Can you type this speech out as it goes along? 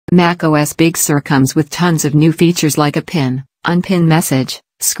macOS Big Sur comes with tons of new features like a Pin-Unpin message,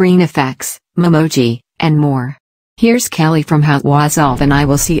 screen effects, Memoji, and more. Here's Kelly from How It Was All, and I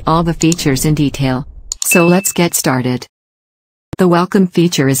will see all the features in detail. So let's get started. The welcome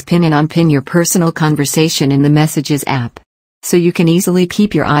feature is pin and unpin your personal conversation in the Messages app, so you can easily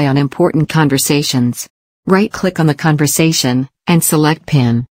keep your eye on important conversations. Right-click on the conversation, and select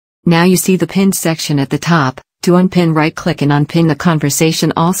Pin. Now you see the Pinned section at the top. To unpin, right-click and unpin the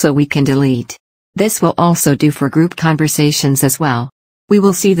conversation. Also, we can delete. This will also do for group conversations as well. We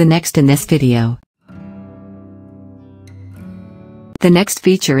will see the next in this video. The next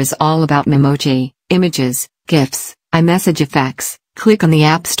feature is all about Memoji, images, Gifs, iMessage effects. Click on the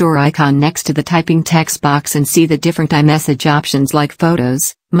App Store icon next to the typing text box and see the different iMessage options like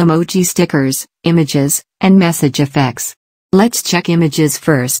photos, Memoji Stickers, images, and message effects. Let's check images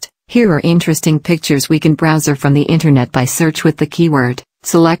first. Here are interesting pictures we can browse from the internet by search with the keyword.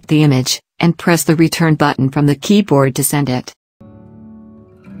 Select the image, and press the return button from the keyboard to send it.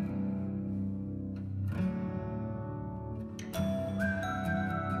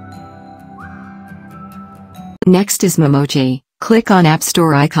 Next is Memoji. Click on App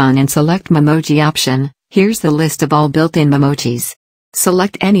Store icon and select Memoji option. Here's the list of all built-in Memojis.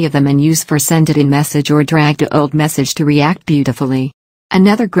 Select any of them and use for send it in message or drag to old message to react beautifully.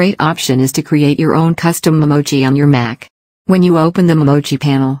 Another great option is to create your own custom Memoji on your Mac. When you open the Memoji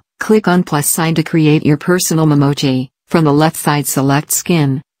panel, click on plus sign to create your personal Memoji. From the left side select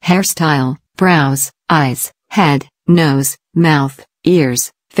skin, hairstyle, brows, eyes, head, nose, mouth,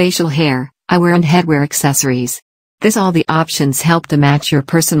 ears, facial hair, eyewear and headwear accessories. All the options help to match your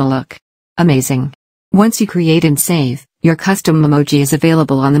personal look. Amazing! Once you create and save, your custom Memoji is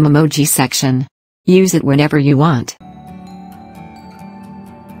available on the Memoji section. Use it whenever you want.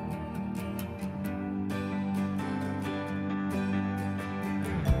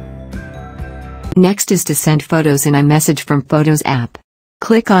 Next is to send photos in iMessage from Photos app.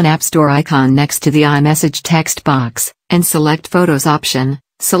 Click on App Store icon next to the iMessage text box, and select Photos option.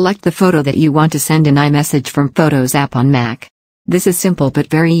 Select the photo that you want to send in iMessage from Photos app on Mac. This is simple but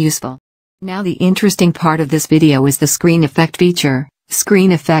very useful. Now the interesting part of this video is the screen effect feature.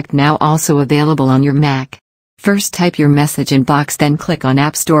 Screen effect now also available on your Mac. First type your message in box, then click on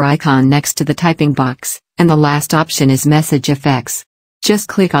App Store icon next to the typing box, and the last option is message effects. Just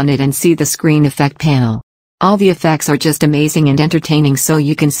click on it and see the screen effect panel. All the effects are just amazing and entertaining, so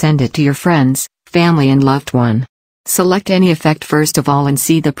you can send it to your friends, family and loved one. Select any effect first of all and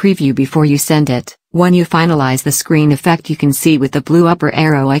see the preview before you send it. When you finalize the screen effect, you can see with the blue upper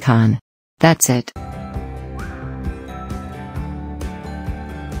arrow icon. That's it.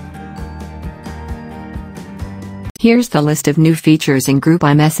 Here's the list of new features in Group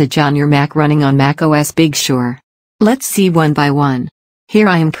iMessage on your Mac running on macOS Big Sur. Let's see one by one. Here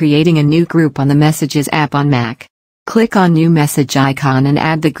I am creating a new group on the Messages app on Mac. Click on New Message icon and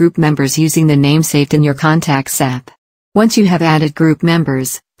add the group members using the name saved in your Contacts app. Once you have added group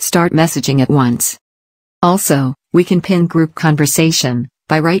members, start messaging at once. Also, we can pin group conversation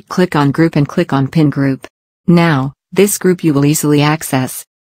by right-click on group and click on Pin Group. Now, this group you will easily access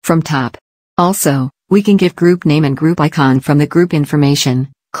from top. Also, we can give group name and group icon from the group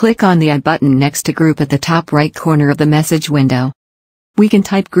information. Click on the I button next to group at the top right corner of the message window. We can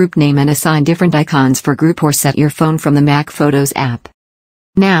type group name and assign different icons for group or set your phone from the Mac Photos app.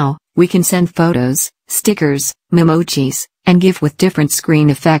 Now, we can send photos, stickers, memojis, and GIF with different screen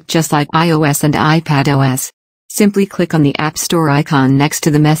effect just like iOS and iPadOS. Simply click on the App Store icon next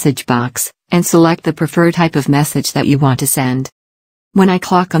to the message box, and select the preferred type of message that you want to send. When I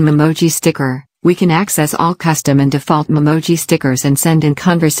click on Memoji Sticker, we can access all custom and default Memoji stickers and send in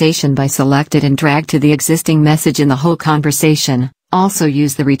conversation by select it and drag to the existing message in the whole conversation. Also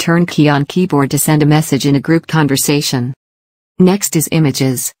use the return key on keyboard to send a message in a group conversation. Next is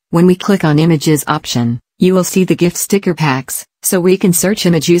images. When we click on images option, you will see the GIF sticker packs, so we can search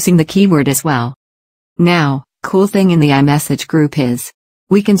image using the keyword as well. Now, cool thing in the iMessage group is,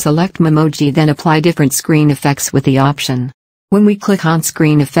 we can select Memoji then apply different screen effects with the option. When we click on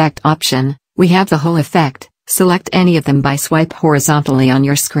screen effect option, we have the whole effect. Select any of them by swipe horizontally on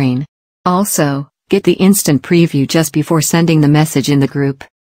your screen. Also, get the instant preview just before sending the message in the group.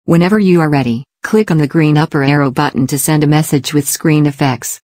 Whenever you are ready, click on the green upper arrow button to send a message with screen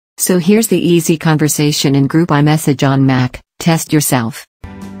effects. So here's the easy conversation in Group iMessage on Mac. Test yourself.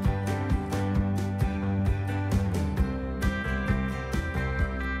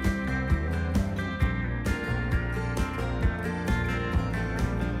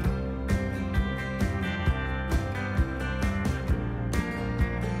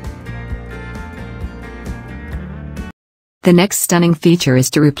 The The next stunning feature is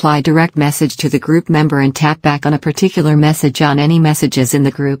to reply direct message to the group member and tap back on a particular message on any messages in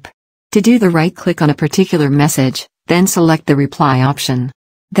the group. To do the right-click on a particular message, then select the reply option.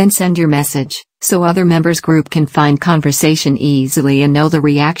 Then send your message, so other members' group can find conversation easily and know the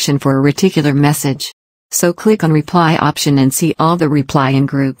reaction for a particular message. So click on reply option and see all the reply in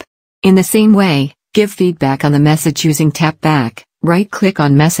group. In the same way, give feedback on the message using tap back, right-click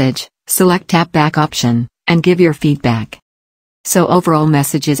on message, select tap back option, and give your feedback. So overall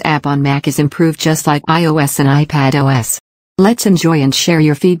Messages app on Mac is improved just like iOS and iPadOS. Let's enjoy and share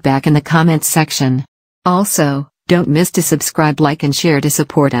your feedback in the comments section. Also, don't miss to subscribe, like and share to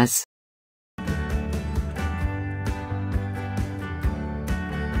support us.